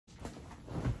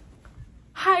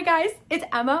Hi guys, it's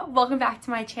Emma. Welcome back to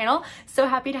my channel. So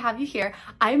happy to have you here.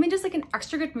 I'm in just like an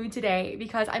extra good mood today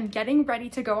because I'm getting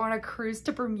ready to go on a cruise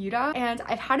to Bermuda and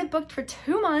I've had it booked for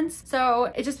 2 months.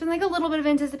 So it's just been like a little bit of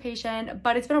anticipation,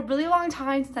 but it's been a really long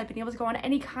time since I've been able to go on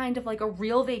any kind of like a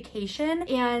real vacation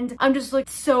and I'm just like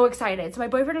so excited. So my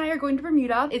boyfriend and I are going to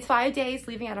Bermuda. It's 5 days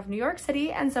leaving out of New York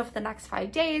City. And so for the next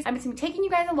 5 days, I'm just gonna be taking you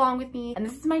guys along with me. And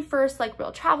this is my first like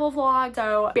real travel vlog.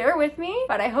 So bear with me,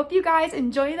 but I hope you guys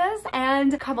enjoy this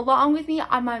and come along with me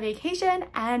on my vacation,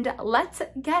 and let's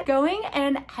get going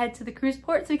and head to the cruise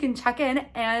port so we can check in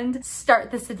and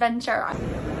start this adventure.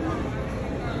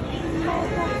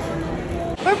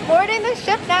 We're boarding the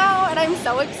ship now and I'm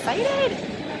so excited.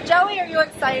 Joey, are you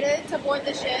excited to board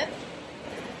the ship?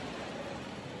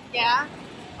 Yeah?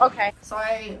 Okay. So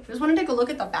I just want to take a look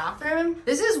at the bathroom.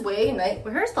 This is way nice.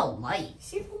 Where's the light?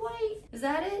 See the light? Is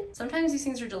that it? Sometimes these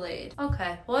things are delayed.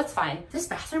 Okay, well that's fine. This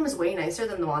bathroom is way nicer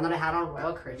than the one that I had on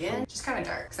Royal Caribbean. Just kind of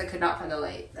dark because I could not find the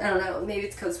light. I don't know, maybe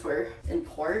it's because we're in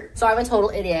port. So I'm a total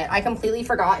idiot. I completely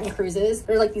forgot in cruises,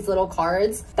 there's like these little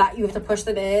cards that you have to push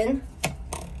them in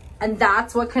and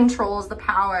that's what controls the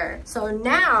power. So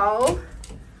now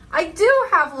I do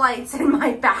have lights in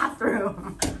my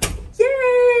bathroom.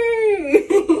 Yay!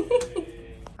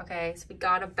 Okay, so we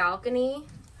got a balcony.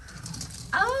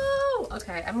 Oh,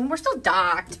 okay. I mean, we're still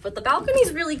docked, but the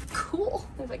balcony's really cool.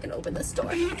 If I can open this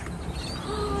door.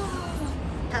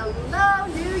 Hello,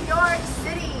 New York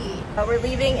City. We're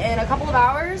leaving in a couple of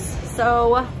hours,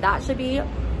 so that should be,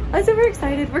 I'm super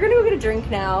excited. We're gonna go get a drink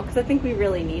now, because I think we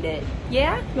really need it.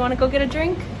 Yeah? You wanna go get a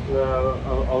drink? No,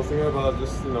 I was thinking about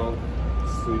just, you know,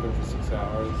 sleeping for 6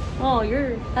 hours. Oh,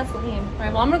 that's lame. All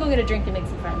right, well, I'm gonna go get a drink and make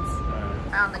some friends.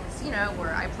 Found the casino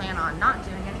where I plan on not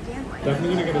doing any gambling.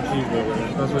 Definitely gonna get a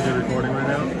cheeseburger. That's what you're recording right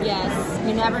now? Yes,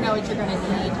 you never know what you're gonna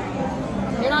need.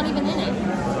 You're not even in it.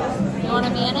 You wanna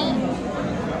be in it?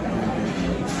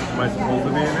 Am I supposed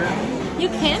to be in it? You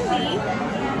can be.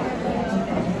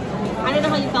 I don't know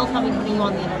how you felt having putting you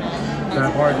on the internet. Is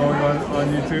that part going on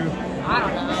YouTube? I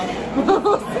don't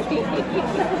know.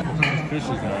 Fish is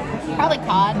that? Probably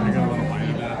cod. I got a little bite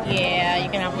of that. Yeah, you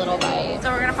can have a little bite. So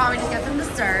we're gonna probably just get some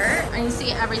dessert. And you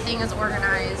see everything is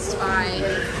organized by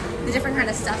the different kind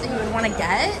of stuff that you would want to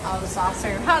get. Oh, the soft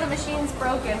serve. Oh, the machine's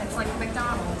broken. It's like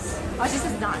McDonald's. Oh, it's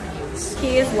just not cute.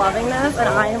 He is loving this, and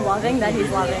I am loving that he's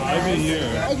loving this. I'd be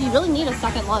here. If you really need a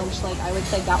second lunch, like I would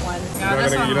take that one.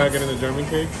 You're not getting the German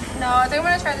cake? No, I think I'm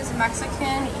gonna try this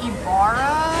Mexican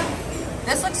Ibarra.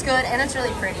 This looks good and it's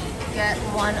really pretty. Get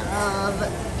one of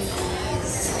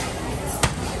these.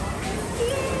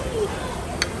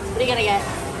 What are you gonna get?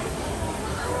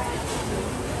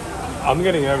 I'm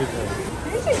getting everything.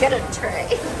 You should get a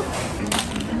tray.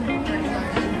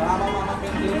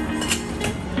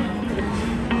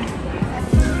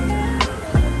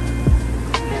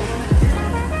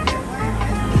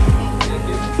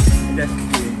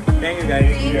 Thank you guys.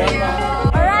 Thank you.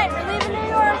 All right, we're leaving New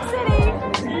York City,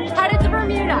 headed to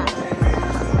Bermuda.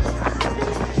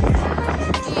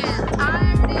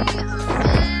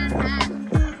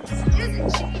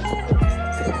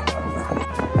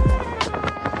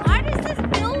 Why does this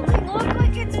building look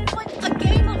like it's like a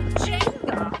game of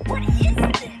Jenga? What is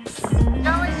this?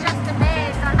 Joe is just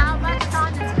amazed on how much is on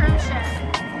this cruise ship.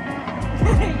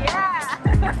 Yeah.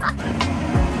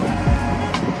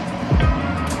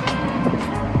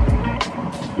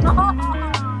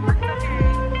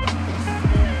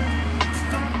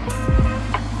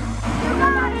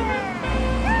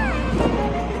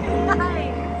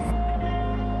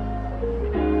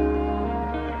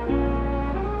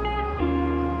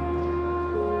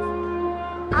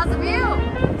 How's the view?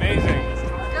 Amazing.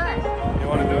 Good. You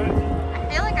want to do it? I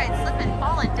feel like I'd slip and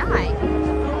fall and die.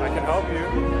 I can help you.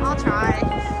 I'll try.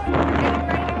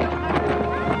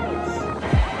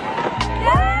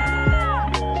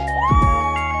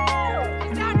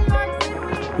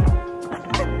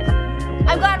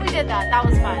 I'm glad we did that. That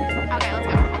was fun. Okay, let's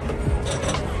go.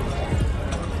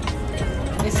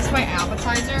 This is my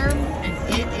appetizer, and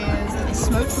it is a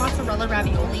smoked mozzarella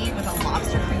ravioli with a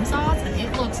lobster cream sauce, and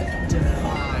it looks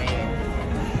divine.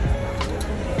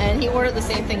 And he ordered the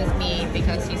same thing as me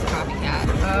because he's a copycat.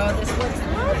 Oh, this looks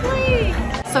lovely.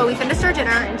 So we finished our dinner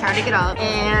and tried to get up,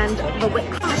 and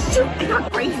I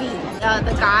got gravy.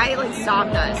 The guy like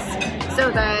stopped us so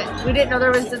that we didn't know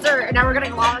there was dessert, and now we're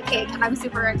getting lava cake, and I'm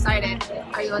super excited.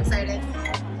 Are you excited?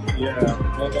 Yeah,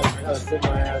 I'm gonna sit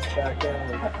my ass back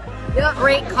in. Yep.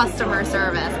 Great customer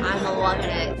service. I'm loving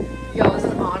it. Yo, this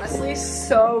is honestly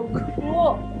so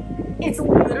cool. It's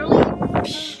literally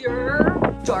pure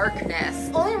darkness.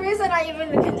 Only reason I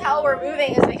even can tell we're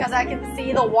moving is because I can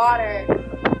see the water.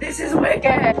 This is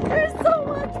wicked. There's so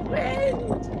much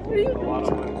wind.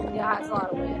 That's a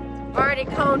lot of wind. I've already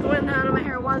combed wind out of my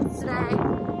hair once today, and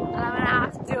I'm gonna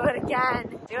have to do it again.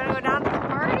 Do you wanna go down to the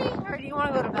party, or do you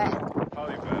wanna go to bed?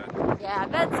 Probably bed. Yeah,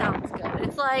 bed sounds good.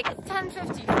 It's like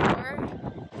 10:54.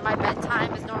 My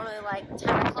bedtime is normally like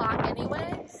 10 o'clock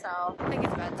anyway, so I think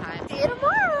it's bedtime. See you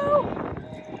tomorrow!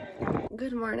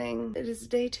 Good morning. It is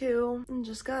day 2. I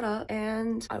just got up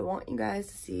and I want you guys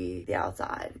to see the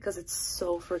outside because it's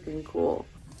so freaking cool.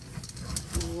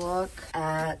 Look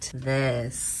at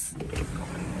this.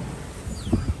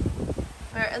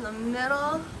 We're in the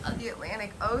middle of the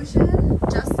Atlantic Ocean.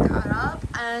 Just got up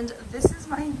and this is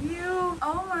my view.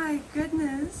 Oh my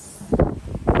goodness.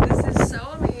 This is so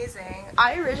amazing.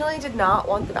 I originally did not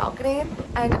want the balcony,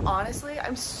 and honestly,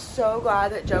 I'm so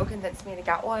glad that Joe convinced me to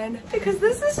get one because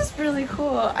this is just really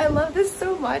cool. I love this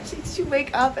so much. You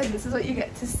wake up and this is what you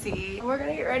get to see. We're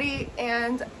gonna get ready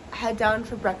and head down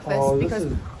for breakfast. Oh, because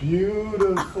this is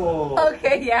beautiful.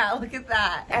 Okay, yeah, look at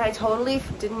that. And I totally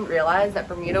didn't realize that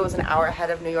Bermuda was an hour ahead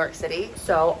of New York City,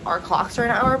 so our clocks are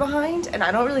an hour behind, and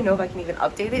I don't really know if I can even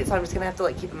update it, so I'm just gonna have to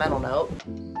like keep a mental note.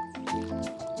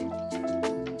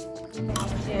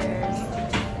 Cheers.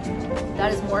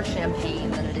 That is more champagne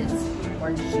than it is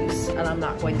orange juice, and I'm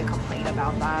not going to complain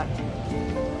about that.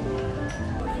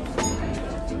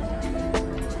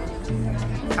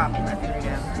 Coffee record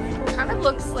again. Kind of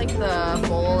looks like the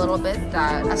bowl a little bit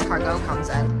that escargot comes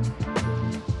in.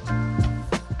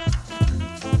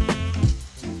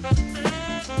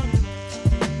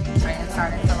 Trying to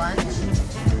start it for lunch.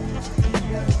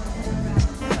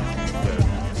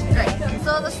 Great.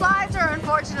 So the slides are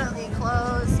unfortunately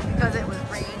closed because it was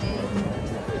raining.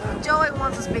 Joey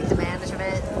wants to speak to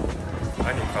management.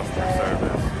 I need customer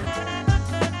service.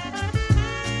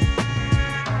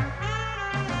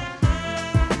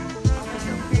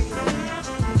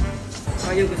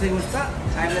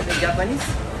 I'm not a Japanese.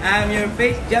 I'm your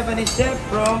fake Japanese chef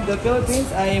from the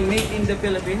Philippines. I am made in the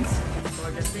Philippines.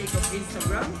 For the sake of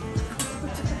Instagram.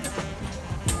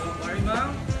 Don't worry,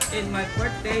 mom. In my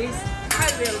birthdays, I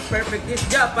will perfect this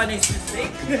Japanese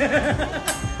mistake.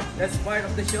 That's part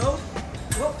of the show.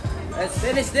 Whoop. Let's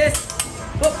finish this.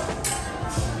 Whoop.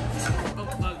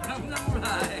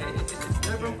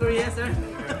 You're from Korea, sir?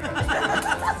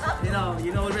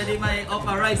 you know already my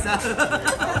oppa rice, huh?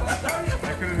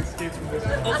 I couldn't escape from this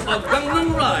one. Oppa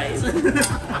Gangnam rice.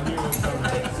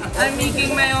 I'm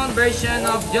making my own version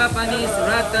of Japanese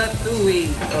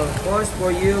ratatouille. Of course,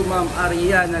 for you, Ma'am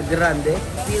Ariana Grande.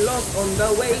 Pilot on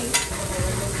the way.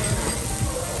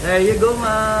 There you go,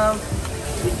 Ma'am.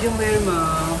 Did you wear,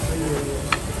 Ma'am?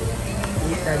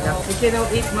 You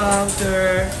cannot eat, Ma'am,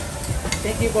 sir.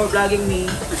 Thank you for vlogging me.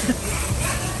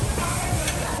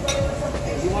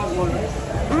 You want more rice?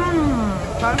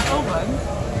 That's so good.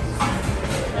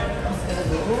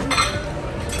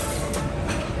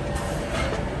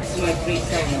 This is my free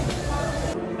time.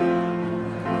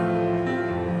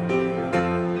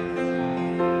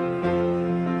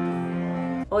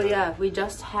 Oh yeah, we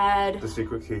just had The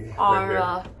secret key.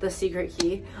 our the secret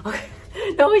key. Okay.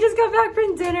 No, we just got back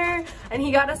from dinner and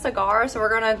he got a cigar, so we're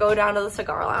gonna go down to the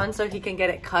cigar lounge so he can get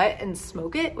it cut and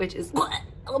smoke it, which is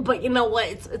but you know what,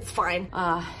 it's fine.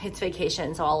 It's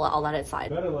vacation, so I'll let it slide.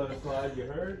 Better let it slide, you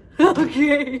heard?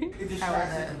 Okay. Yeah, I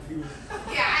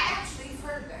actually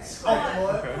heard that.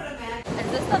 Okay. Is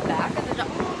this the back of the job?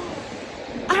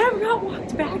 I have not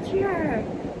walked back here.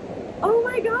 Oh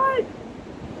my god.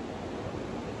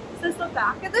 Is this the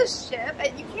back of the ship?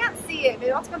 And you can't see it.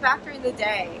 Maybe I'll have to come back during the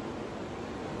day.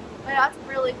 But that's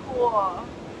really cool.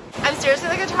 I'm seriously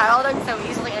like a child. I'm so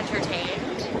easily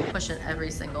entertained. Pushing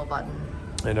every single button.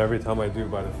 And every time I do,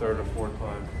 by the 3rd or 4th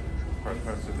time, I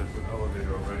press a different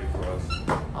elevator already for us.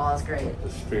 Oh, that's great.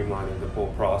 Just streamlining the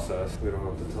whole process. We don't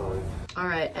have the time. All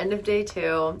right, end of day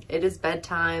 2. It is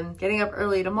bedtime. Getting up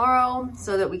early tomorrow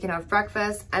so that we can have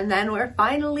breakfast. And then we're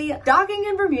finally docking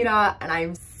in Bermuda and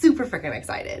I'm super freaking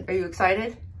excited. Are you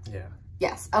excited? Yeah.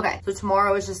 Yes. Okay. So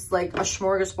tomorrow is just like a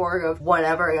smorgasbord of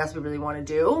whatever I guess we really want to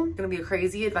do. It's gonna be a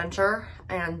crazy adventure.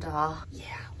 And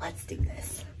yeah, let's do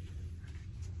this.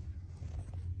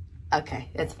 Okay,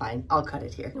 it's fine. I'll cut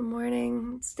it here. Good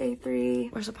morning. It's day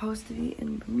 3. We're supposed to be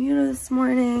in Bermuda this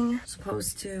morning.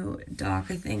 Supposed to dock,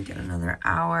 I think, in another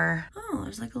hour. Oh,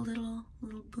 there's like a little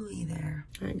buoy there.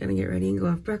 All right, gonna get ready and go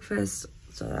have breakfast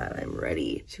so that I'm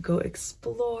ready to go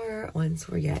explore once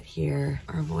we get here.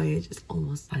 Our voyage is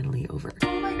almost finally over.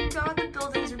 Oh my god, the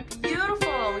buildings are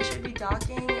beautiful. We should be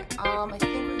docking, I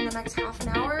think within the next half an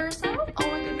hour or so. Oh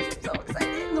my goodness, I'm so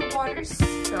excited. The water's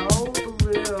so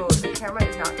blue. The camera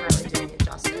is not currently doing it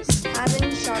justice.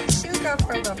 Having shakshuka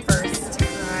for the first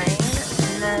time.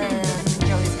 And then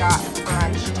Joey's got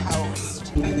French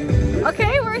toast.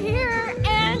 Okay, we're here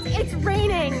and it's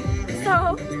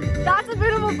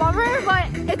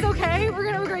It's okay. We're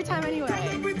gonna have a great time anyway.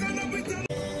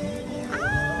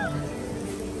 Ah!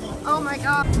 Oh my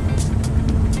God.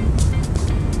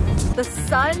 The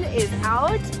sun is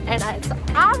out and it's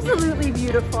absolutely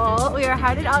beautiful. We are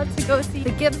headed out to go see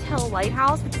the Gibbs Hill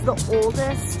Lighthouse, which is the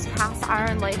oldest cast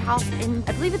iron lighthouse in,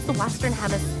 I believe it's the Western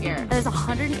Hemisphere. And there's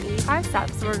 185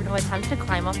 steps, so we're going to attempt to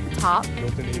climb up the top.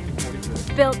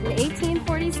 Built in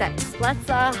 1846. Let's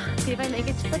see if I make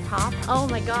it to the top. Oh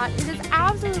my God, it is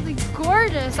absolutely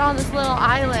gorgeous on this little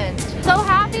island. So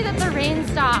happy that the rain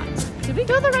stopped. Did we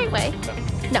go the right way?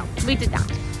 No, we did not.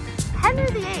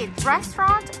 Henry VIII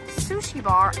restaurant, sushi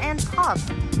bar, and pub.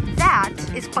 That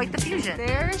is quite the fusion.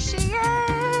 There she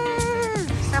is.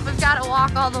 Except we've got to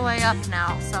walk all the way up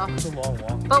now, so. It's a long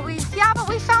walk. But we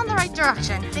found the right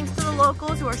direction. Thanks to the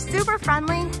locals who are super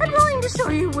friendly and willing to show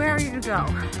you where you go.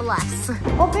 Bless.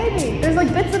 Oh baby, there's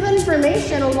like bits of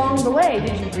information along the way.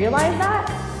 Did you realize that?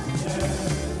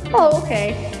 Oh,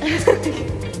 okay.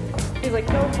 He's like,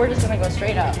 nope, we're just gonna go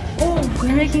straight up. Oh,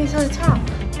 we're making it to the top.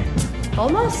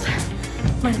 Almost.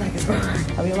 My leg is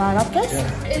burning. Are we allowed up this?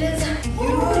 Yeah. It is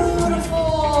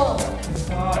beautiful.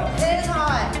 It is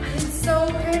hot. It's so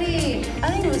pretty. I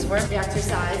think it was worth the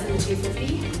exercise in the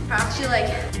 250. For actually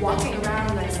like walking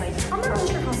around and it's like, I'm not really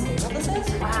sure how stable this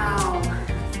is. Wow.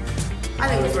 I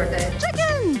think it was worth it.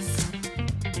 Chickens!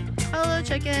 Hello,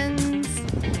 chickens.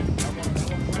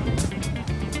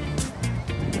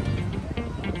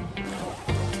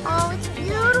 Oh, it's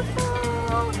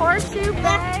beautiful. Horseshoe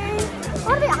Bay. I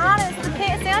want to be honest, the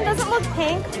sand doesn't look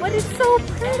pink, but it's so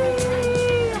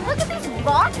pretty. Look at these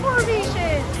rock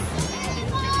formations.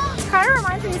 Kind of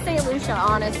reminds me of St. Lucia,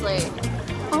 honestly.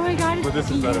 Oh my God, it's But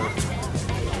this is better.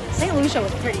 St. Lucia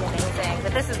was pretty amazing,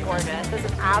 but this is gorgeous. This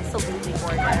is absolutely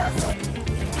gorgeous.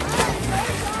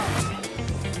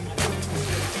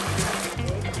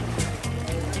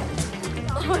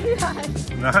 Oh my God.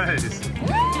 Nice.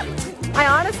 I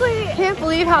honestly can't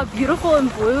believe how beautiful and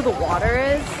blue the water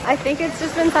is. I think it's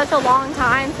just been such a long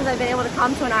time since I've been able to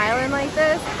come to an island like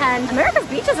this, and America's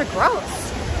beaches are gross.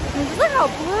 And just look how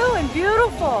blue and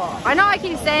beautiful. I know I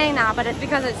keep saying that, but it's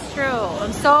because it's true.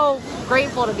 I'm so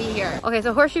grateful to be here. Okay,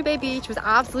 so Horseshoe Bay Beach was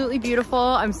absolutely beautiful.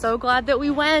 I'm so glad that we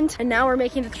went. And now we're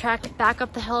making the trek back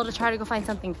up the hill to try to go find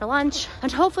something for lunch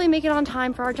and hopefully make it on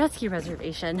time for our jet ski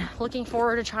reservation. Looking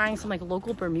forward to trying some like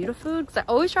local Bermuda food because I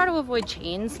always try to avoid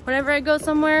chains whenever I go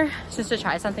somewhere just to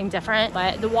try something different.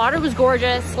 But the water was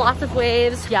gorgeous, lots of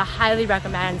waves. Yeah, highly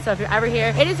recommend. So if you're ever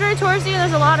here, it is very touristy and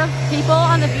there's a lot of people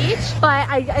on the beach, but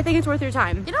I think it's worth your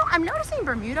time. You know, I'm noticing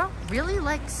Bermuda really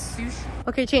likes sushi.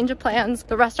 Okay, change of plans.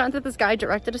 The restaurant that this guy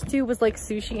directed us to was like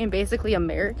sushi and basically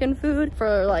American food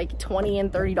for like $20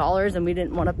 and $30, and we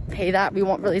didn't want to pay that. We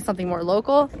want really something more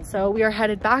local. So we are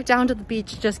headed back down to the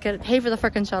beach, just pay for the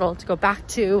frickin' shuttle to go back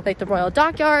to like the Royal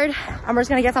Dockyard. And we're just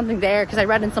gonna get something there because I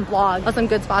read in some blogs of some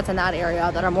good spots in that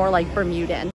area that are more like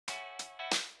Bermudan.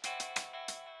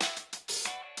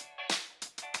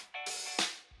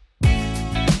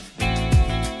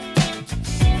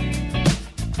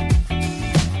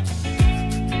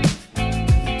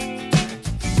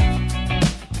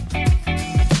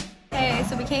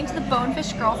 Came to the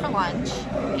Bonefish Girl for lunch,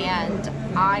 and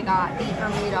I got the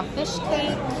Bermuda fish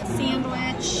cake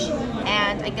sandwich,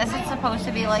 and I guess it's supposed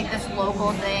to be like this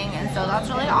local thing, and so that's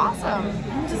really awesome.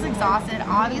 I'm just exhausted.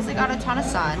 Obviously got a ton of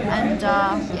sun, and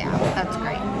yeah, that's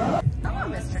great. Hello,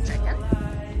 Mr. Chicken.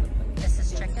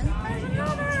 Mrs.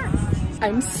 Chicken.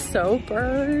 I'm so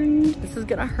burned. This is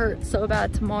gonna hurt so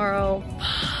bad tomorrow.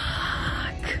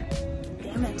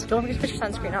 Don't forget to put your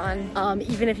sunscreen on,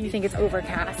 even if you think it's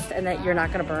overcast and that you're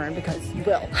not gonna burn, because you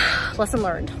will. Lesson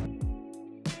learned.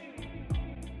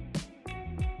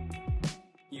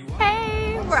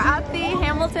 Hey, we're at the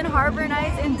Hamilton Harbor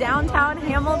Nights in downtown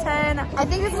Hamilton. I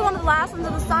think this is one of the last ones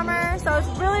of the summer, so it's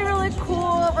really, really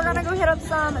cool. We're gonna go hit up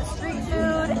some street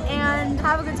food and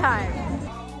have a good time.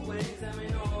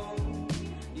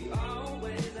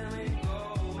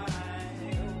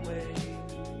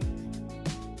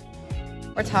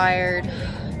 We're tired,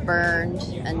 burned,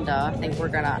 and I think we're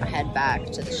gonna head back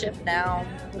to the ship now,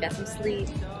 get some sleep,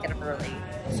 get up early,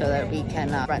 so that we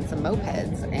can rent some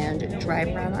mopeds and drive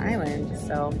around the island.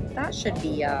 So that should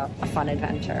be a fun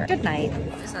adventure. Good night.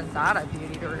 Isn't that a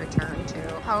beauty to return to?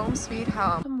 Home sweet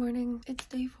home. Good morning, it's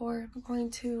day 4. I'm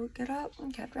going to get up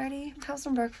and get ready, have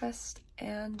some breakfast,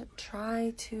 and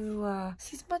try to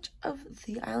see as much of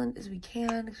the island as we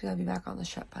can, because we gotta be back on the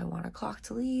ship by 1 o'clock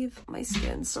to leave. My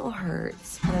skin still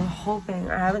hurts, and I'm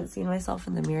hoping, I haven't seen myself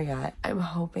in the mirror yet, I'm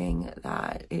hoping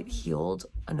that it healed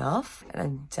enough, and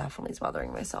I'm definitely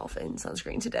smothering myself in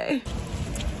sunscreen today.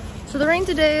 So the rain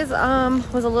today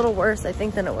was a little worse, I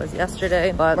think, than it was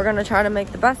yesterday, but we're gonna try to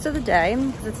make the best of the day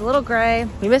because it's a little gray.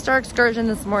 We missed our excursion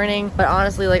this morning, but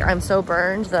honestly, like, I'm so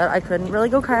burned that I couldn't really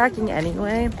go kayaking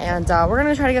anyway. And we're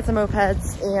gonna try to get some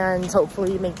mopeds and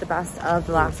hopefully make the best of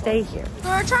the last day here. So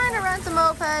we're trying to rent a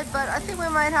moped, but I think we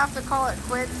might have to call it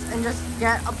quits and just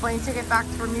get a plane ticket back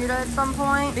to Bermuda at some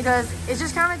point because it's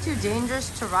just kind of too dangerous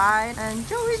to ride. And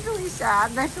Joey's really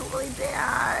sad and I feel really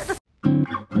bad.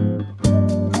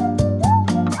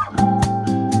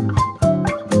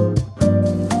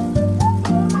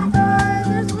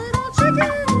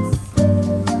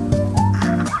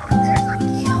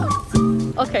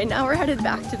 Okay, now we're headed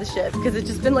back to the ship because it's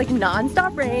just been like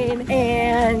non-stop rain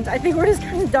and I think we're just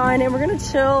kind of done and we're gonna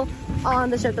chill on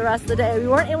the ship the rest of the day. We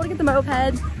weren't able to get the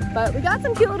moped, but we got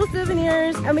some cute little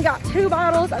souvenirs and we got 2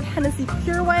 bottles of Hennessy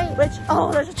Pure White, which,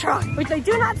 oh, there's a truck, which they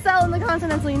do not sell in the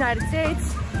continental United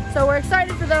States. So we're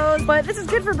excited for those, but this is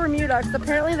good for Bermuda because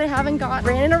apparently they haven't got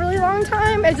rain in a really long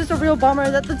time. It's just a real bummer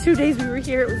that the 2 days we were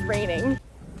here, it was raining.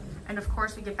 And of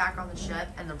course we get back on the ship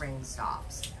and the rain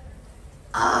stops.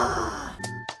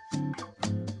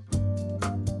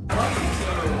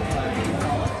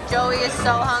 Joey is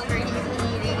so hungry, he's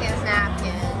eating his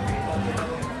napkin.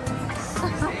 Oh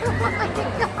my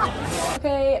God.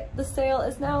 Okay, the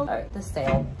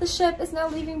ship is now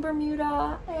leaving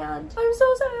Bermuda and I'm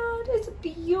so sad. It's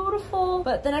beautiful.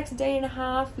 But the next day and a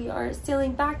half, we are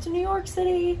sailing back to New York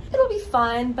City. It'll be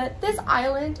fun, but this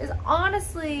island is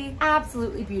honestly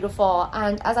absolutely beautiful.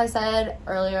 And as I said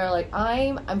earlier, like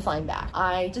I'm flying back.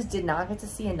 I just did not get to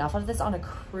see enough of this on a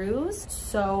cruise.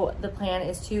 So the plan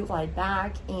is to fly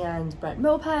back and rent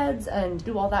mopeds and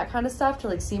do all that kind of stuff to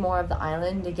like see more of the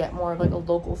island, to get more of like a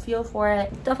local feel for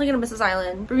it. Definitely gonna miss this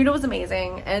island. Bermuda was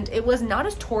amazing and it was not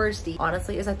as touristy,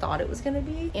 honestly, as I thought it was gonna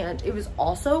be. And it was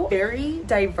also very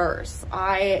diverse.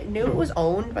 I knew it was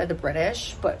owned by the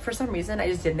British, but for some reason I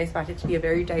just didn't expect it to be a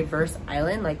very diverse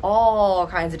island, like all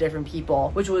kinds of different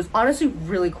people, which was honestly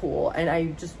really cool. And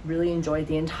I just really enjoyed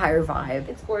the entire vibe.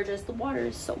 It's gorgeous. The water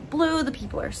is so blue. The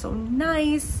people are so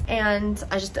nice. And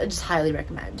I just highly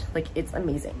recommend. Like, it's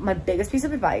amazing. My biggest piece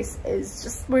of advice is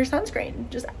just wear sunscreen.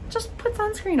 Just put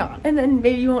sunscreen on. And then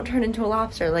maybe you won't turn into a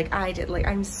lobster like I did. Like,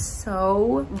 I'm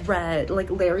so red. Like,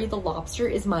 Larry the lobster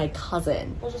is my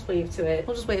cousin. We'll just wave to it.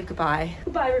 We'll just wave goodbye.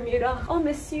 Goodbye, Bermuda. I'll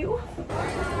miss you.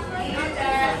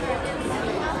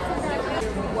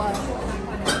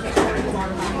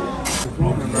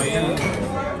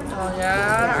 Oh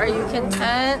yeah, are you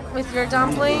content with your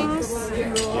dumplings?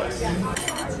 That's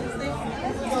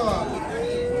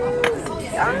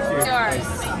yours.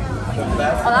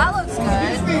 Oh, that looks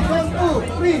good.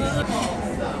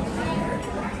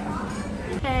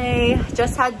 Hey,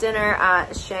 just had dinner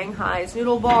at Shanghai's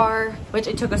Noodle Bar, which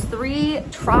it took us 3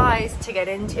 tries to get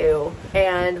into,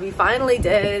 and we finally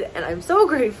did, and I'm so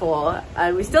grateful.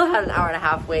 And we still had an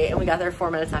hour-and-a-half wait, and we got there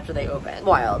 4 minutes after they opened.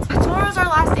 Wild. Tomorrow's our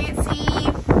last day at sea,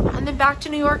 and then back to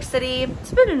New York City.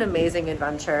 It's been an amazing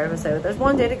adventure, so there's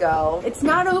 1 day to go. It's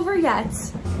not over yet.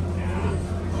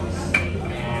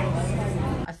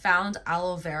 Found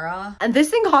aloe vera, and this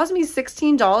thing cost me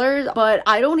 $16, but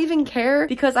I don't even care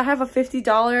because I have a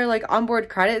 $50 like onboard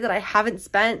credit that I haven't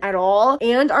spent at all,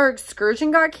 and our excursion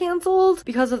got canceled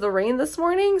because of the rain this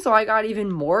morning, so I got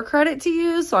even more credit to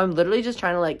use. So I'm literally just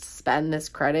trying to like spend this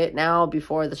credit now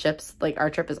before the ship's like our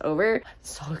trip is over. I'm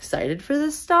so excited for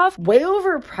this stuff. Way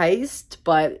overpriced,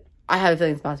 but I have a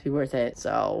feeling it's about to be worth it.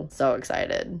 So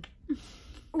excited.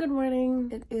 Good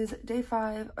morning. It is day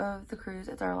 5 of the cruise.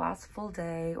 It's our last full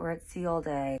day. We're at sea all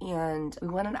day and we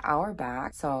went an hour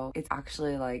back. So it's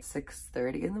actually like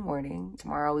 6:30 in the morning.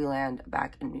 Tomorrow we land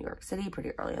back in New York City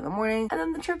pretty early in the morning and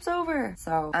then the trip's over.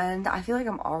 So, and I feel like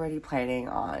I'm already planning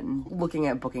on looking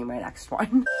at booking my next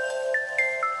one.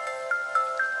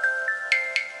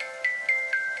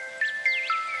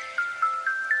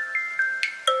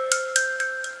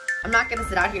 I'm not gonna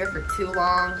sit out here for too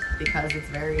long because it's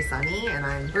very sunny and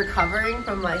I'm recovering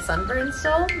from my sunburn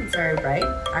still. It's very bright.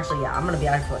 Actually, yeah, I'm gonna be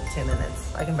out here for like 2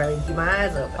 minutes. I can barely keep my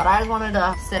eyes open. But I just wanted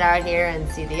to sit out here and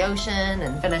see the ocean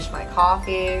and finish my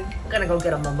coffee. I'm gonna go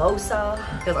get a mimosa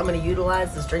because I'm gonna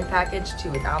utilize this drink package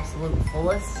to its absolute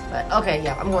fullest. But okay,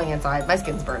 yeah, I'm going inside. My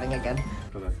skin's burning again.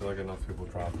 Because I feel like enough people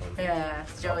dropped them. Yeah,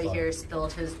 Joey here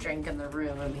spilled his drink in the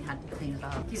room and we had to clean it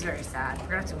up. He's very sad. We're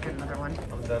gonna have to get another one.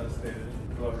 I'm devastated.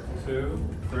 Look, 2,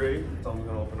 3, something's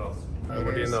gonna open up. And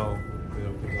what do you know? There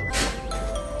you go.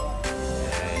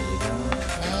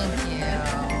 Thank you.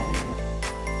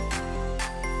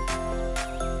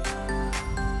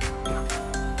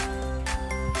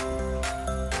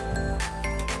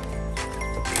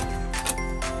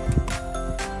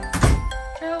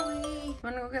 Joey,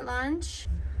 wanna go get get lunch?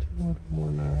 Do you want more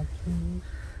naps?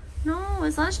 No,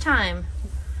 it's lunchtime.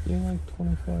 Yeah, like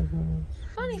 25 minutes.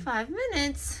 25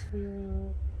 minutes? Yeah.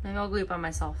 Maybe I'll sleep by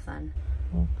myself then.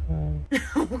 Okay.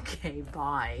 Okay,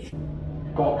 bye.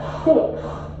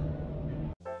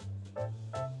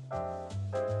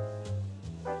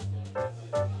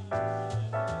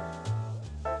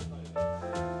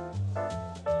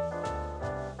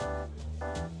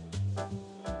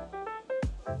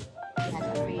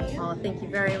 Oh, thank you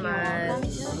very much.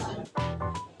 This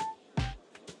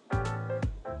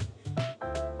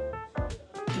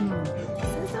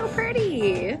is so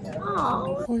pretty.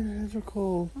 Oh, Oh, your hands are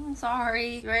cold. I'm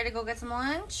sorry. You ready to go get some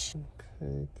lunch?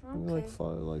 Okay. Give me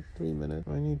like 3 minutes.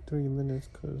 I need 3 minutes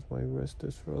because my wrist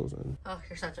is frozen. Oh,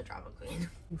 you're such a drama queen.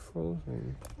 You froze me.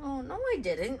 Oh, no, I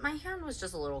didn't. My hand was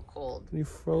just a little cold. You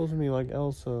froze me like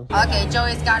Elsa. Okay,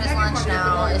 Joey's got his lunch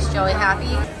now. Is Joey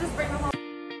happy?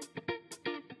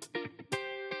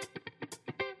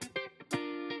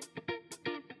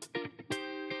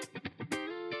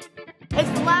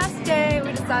 It's the last day.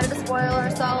 We decided to spoil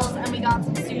ourselves and we got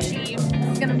some sushi.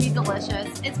 It's gonna be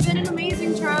delicious. It's been an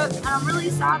amazing trip and I'm really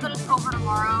sad that it's over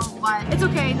tomorrow, but it's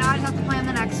okay. Now I just have to plan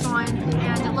the next one,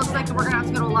 and it looks like we're gonna have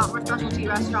to go to a lot more specialty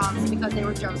restaurants because they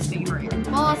were Joe's favorite.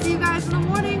 Well, I'll see you guys in the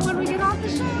morning when we get off the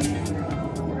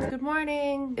ship. Good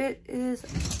morning. It is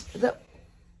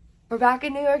we're back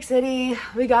in New York City.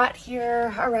 We got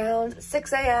here around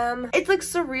 6 a.m. It's like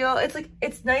surreal.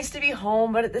 It's nice to be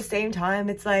home, but at the same time,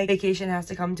 it's like vacation has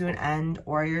to come to an end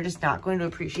or you're just not going to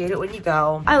appreciate it when you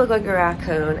go. I look like a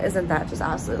raccoon. Isn't that just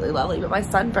absolutely lovely? But my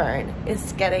sunburn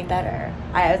is getting better.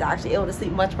 I was actually able to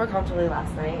sleep much more comfortably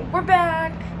last night. We're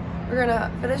back. We're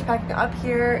gonna finish packing up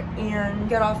here and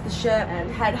get off the ship and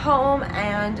head home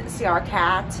and see our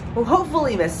cat, who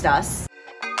hopefully missed us.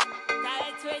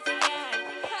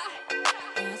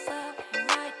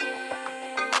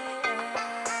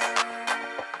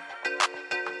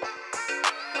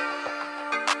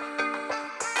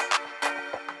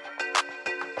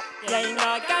 Yeah, you know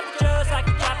I got the juice like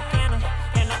a Tropicana,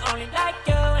 and I only like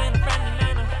you in a friendly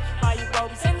manner. While you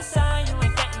always in the sun, you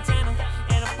ain't getting tanner,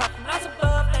 and I'm puffing out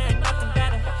above, there ain't nothing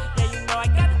better. Yeah, you know I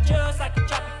got the juice like a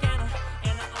Tropicana,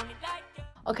 and I only like you.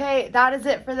 Okay, that is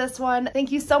it for this one. Thank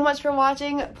you so much for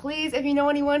watching. Please, if you know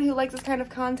anyone who likes this kind of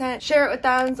content, share it with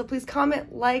them. So please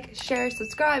comment, like, share,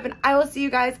 subscribe, and I will see you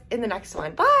guys in the next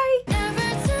one. Bye!